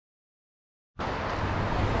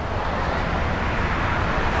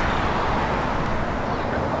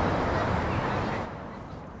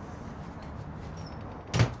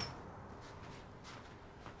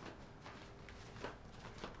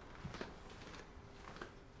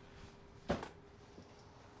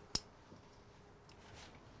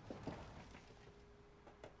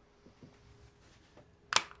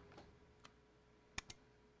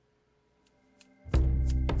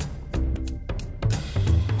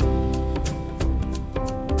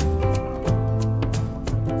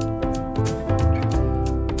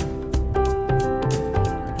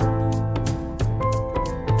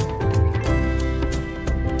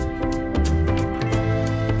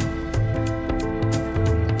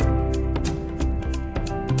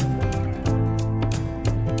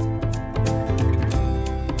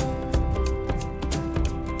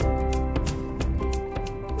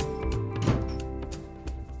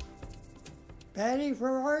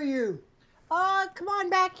are you? Come on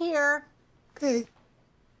back here. Okay.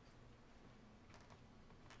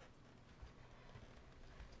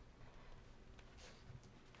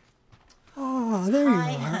 Oh, there you are.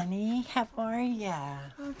 Hi, honey. How are ya?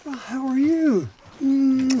 How are you?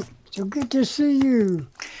 So good to see you.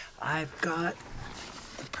 I've got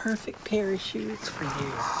the perfect pair of shoes for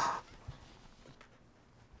you.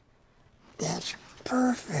 That's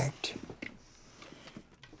perfect.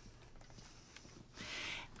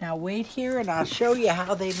 Now wait here and I'll show you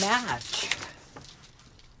how they match.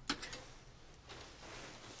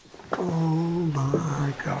 Oh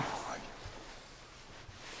my God.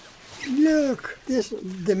 Look,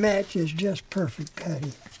 the match is just perfect,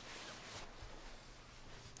 Paddy.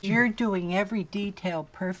 You're doing every detail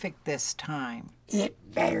perfect this time. It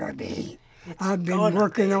better be. It's I've been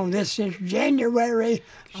working on this since January.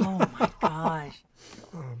 Oh my gosh.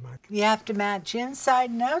 Oh my God. You have to match inside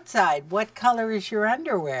and outside. What color is your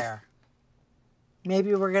underwear?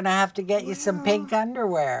 Maybe we're going to have to get you some pink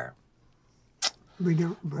underwear. We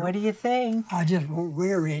don't. What do you think? I just won't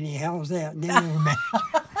wear any. How's that? Then it'll match.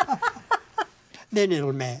 Then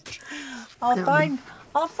it'll match.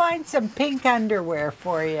 I'll find some pink underwear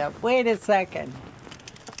for you. Wait a second.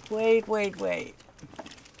 Wait.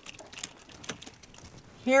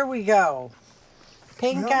 Here we go.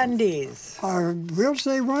 Pink undies. I will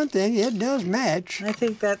say one thing, it does match. I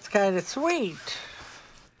think that's kind of sweet.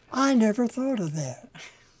 I never thought of that.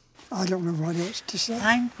 I don't know what else to say.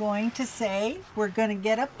 I'm going to say we're going to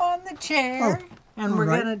get up on the chair and we're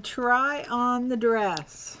going to try on the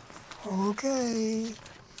dress. Okay.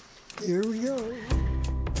 Here we go.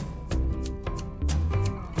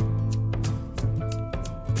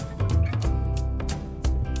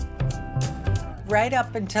 Right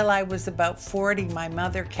up until I was about 40, my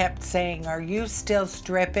mother kept saying, "Are you still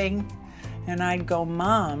stripping?" And I'd go,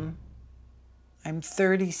 "Mom, I'm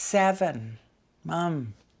 37.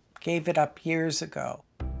 Mom, gave it up years ago."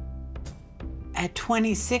 At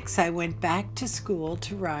 26, I went back to school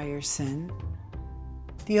to Ryerson.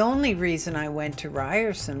 The only reason I went to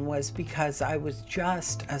Ryerson was because I was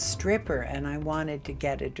just a stripper and I wanted to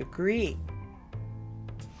get a degree.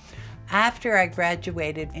 After I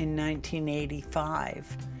graduated in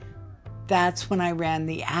 1985, that's when I ran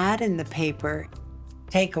the ad in the paper,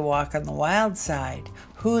 "Take a walk on the wild side.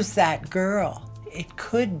 Who's that girl? It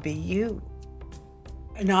could be you."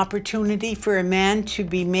 An opportunity for a man to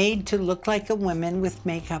be made to look like a woman with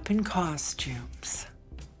makeup and costumes.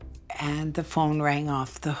 And the phone rang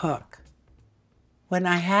off the hook. When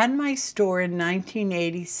I had my store in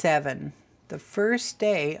 1987, the first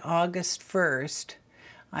day, August 1st,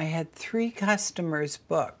 I had 3 customers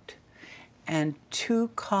booked and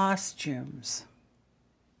 2 costumes.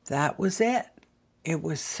 That was it. It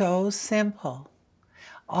was so simple.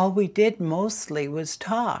 All we did mostly was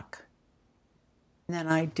talk. And then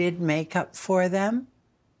I did makeup for them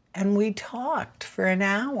and we talked for an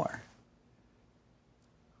hour.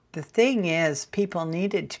 The thing is, people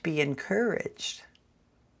needed to be encouraged.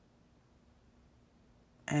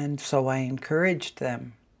 And so I encouraged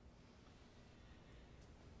them.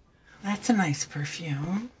 That's a nice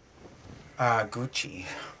perfume. Gucci.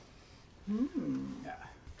 Yeah.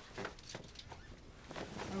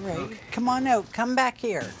 All right, okay. Come on out, come back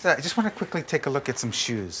here. So I just want to quickly take a look at some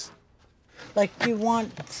shoes. Like, do you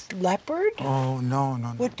want leopard? Oh, no.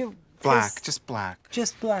 What do... Black, just black.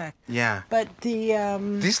 Just black. Yeah. But the,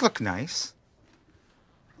 These look nice.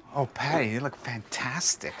 Oh, Paddy, they look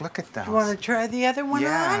fantastic. Look at those. You want to try the other one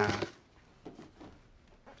on?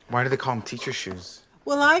 Why do they call them teacher shoes?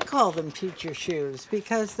 Well, I call them teacher shoes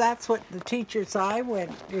because that's what the teachers I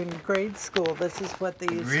went in grade school, this is what they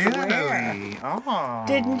used to wear. Really? Oh.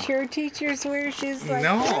 Didn't your teachers wear shoes like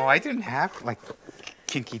no, that? I didn't have, like,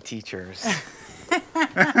 kinky teachers.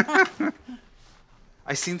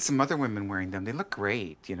 I've seen some other women wearing them. They look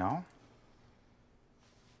great, you know?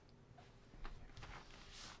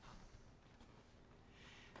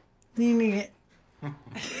 Leaning it.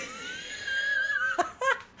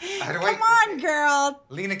 How do Come on, girl.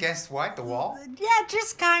 Lean against what? The wall? Yeah,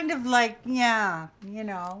 just kind of like, yeah, you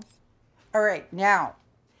know. All right, now,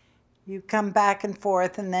 you come back and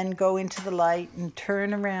forth and then go into the light and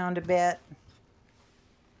turn around a bit.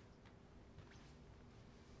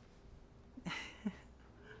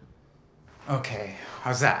 Okay,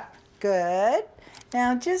 how's that? Good.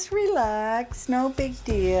 Now just relax, no big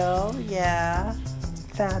deal. Yeah,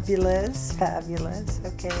 fabulous,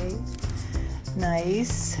 okay.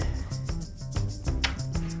 Nice.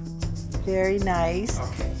 Very nice.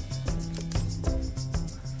 Okay.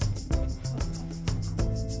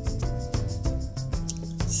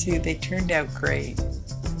 See, they turned out great.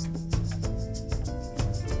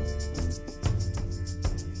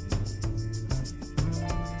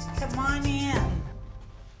 on in.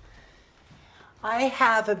 I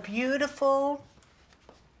have a beautiful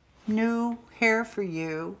new hair for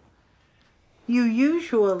you. You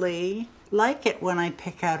usually like it when I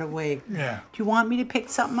pick out a wig. Yeah. Do you want me to pick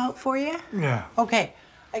something out for you? Yeah. Okay,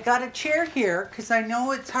 I got a chair here because I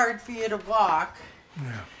know it's hard for you to walk.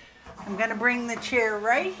 Yeah. I'm gonna bring the chair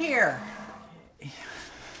right here.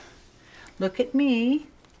 Look at me.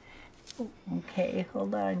 Okay,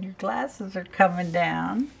 hold on, your glasses are coming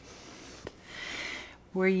down.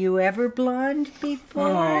 Were you ever blonde before?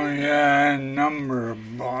 Oh, yeah, a number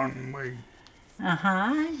of blonde wigs.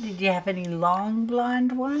 Uh-huh. Did you have any long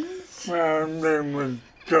blonde ones? Well, they was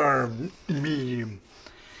sort of medium.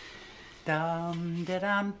 Dum, da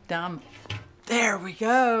dum, dum. There we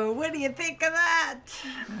go. What do you think of that?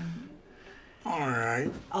 All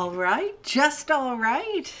right. All right? Just all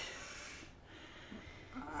right?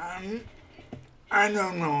 I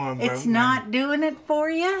don't know about It's not doing it for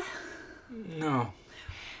you? No.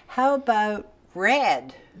 How about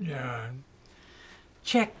red? Yeah.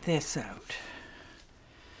 Check this out.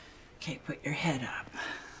 Okay, put your head up.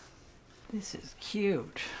 This is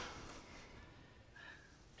cute.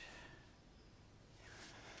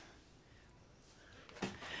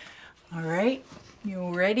 All right, you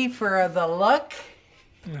ready for the look?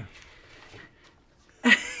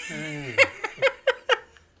 Hey.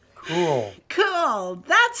 Cool. Cool.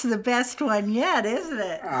 That's the best one yet, isn't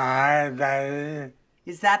it?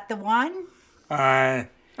 Is that the one? I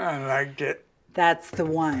liked it. That's the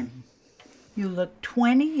one. You look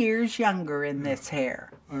 20 years younger in this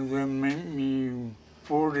hair. That made me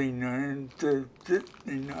 49 to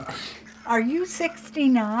 59. Are you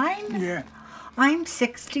 69? Yeah. I'm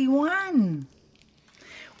 61.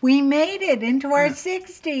 We made it into our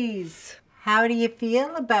 60s. How do you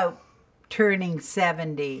feel about turning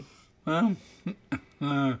 70?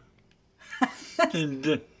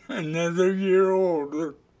 Another year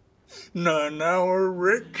older. No, now we're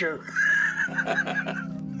richer.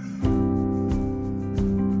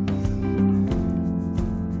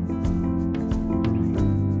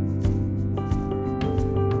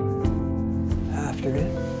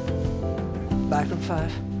 Afternoon. Back in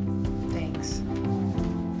 5. Thanks.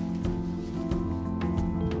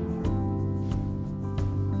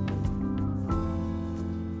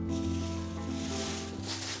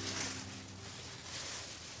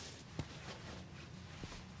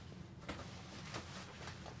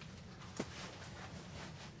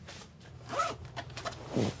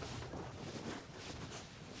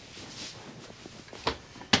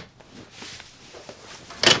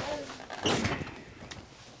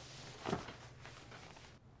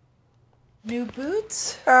 New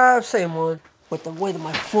boots? Same one. With the way that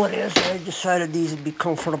my foot is, I decided these would be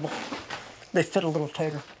comfortable. They fit a little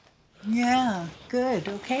tighter. Yeah, good.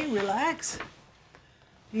 Okay, relax.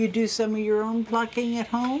 You do some of your own plucking at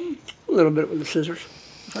home? A little bit with the scissors,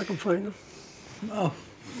 if I can find them. Oh.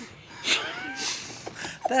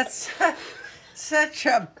 That's such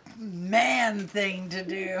a man thing to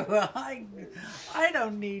do. I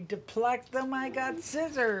don't need to pluck them. I got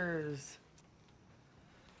scissors.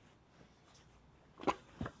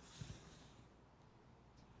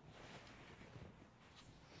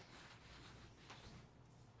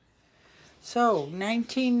 So,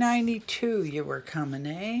 1992 you were coming,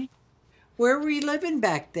 eh? Where were you living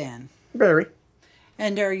back then? Barry.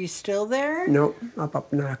 And are you still there? No,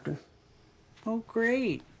 up in Acton. Oh,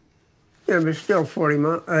 great. Yeah, but it's still 40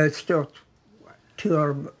 miles. It's still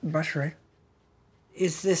 2-hour bus ride.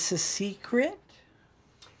 Is this a secret?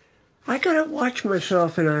 I gotta watch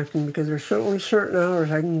myself in Acton because there's only certain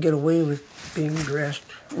hours I can get away with being dressed.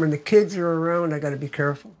 When the kids are around, I gotta be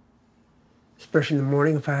careful. Especially in the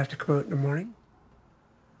morning, if I have to come out in the morning.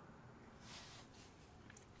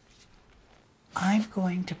 I'm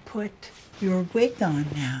going to put your wig on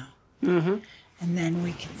now. Mm-hmm. And then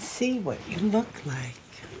we can see what you look like.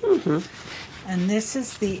 Mm-hmm. And this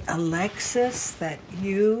is the Alexis that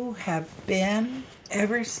you have been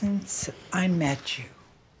ever since I met you.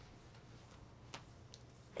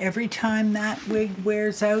 Every time that wig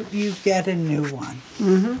wears out, you get a new one.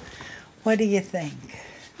 Mm-hmm. What do you think?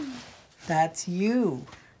 That's you.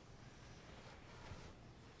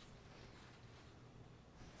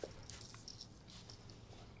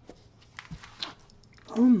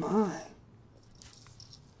 Oh my.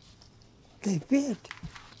 They fit.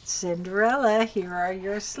 Cinderella, here are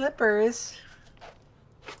your slippers.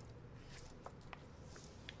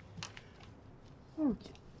 Oh,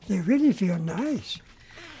 they really feel nice.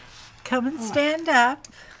 Come and stand up.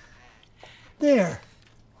 There.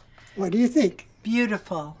 What do you think?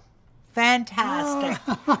 Beautiful. Fantastic.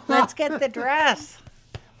 Let's get the dress.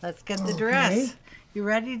 Let's get the dress. You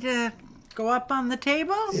ready to go up on the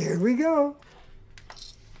table? Here we go.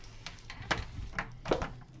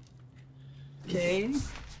 Okay.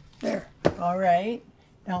 There. All right.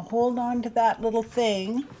 Now hold on to that little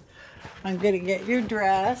thing. I'm going to get your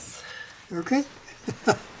dress. Okay.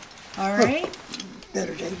 All right.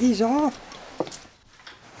 Better take these off.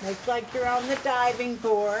 Looks like you're on the diving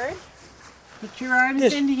board. Put your arms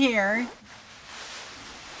This- in here.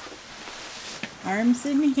 Arms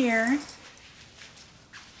in here.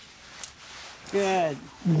 Good.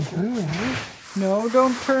 Okay. No,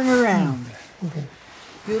 don't turn around. Okay.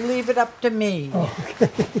 You leave it up to me. Okay.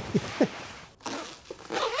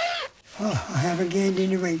 Oh, I haven't gained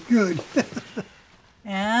any weight. Good.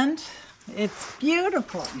 And it's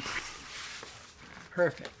beautiful.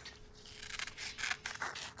 Perfect.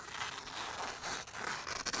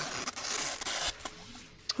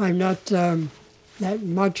 I'm not that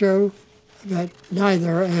macho, but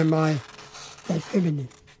neither am I that feminine.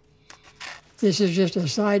 This is just a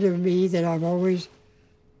side of me that I've always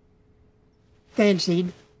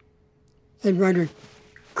fancied and wondered,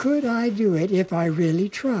 could I do it if I really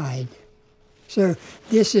tried? So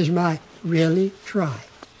this is my really try.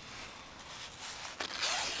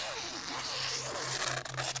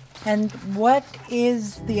 And what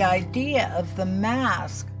is the idea of the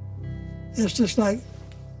mask? It's just like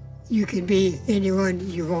you can be anyone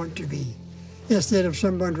you want to be. Instead of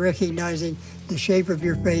someone recognizing the shape of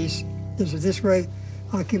your face, this way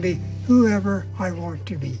I can be whoever I want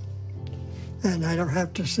to be. And I don't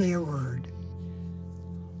have to say a word.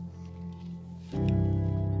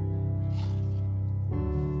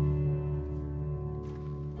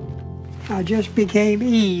 I just became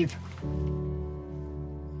Eve.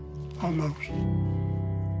 Almost.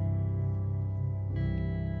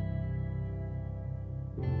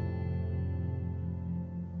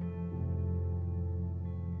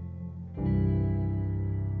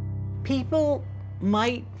 People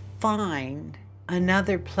might find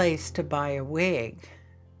another place to buy a wig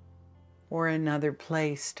or another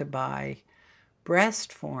place to buy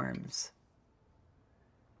breast forms,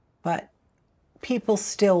 but people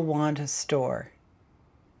still want a store.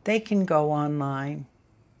 They can go online,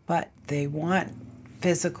 but they want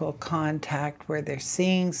physical contact where they're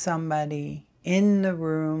seeing somebody in the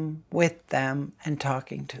room with them and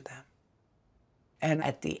talking to them. And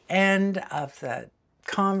at the end of the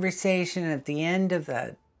conversation, at the end of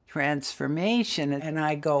the transformation, and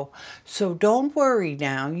I go, so don't worry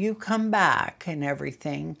now, you come back and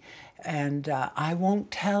everything, and I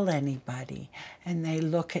won't tell anybody. And they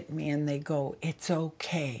look at me and they go, it's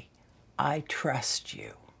okay, I trust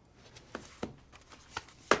you.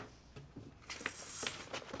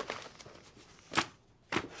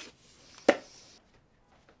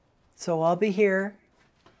 So I'll be here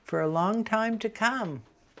for a long time to come.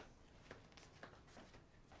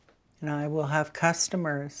 And I will have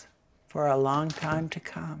customers for a long time to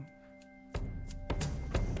come.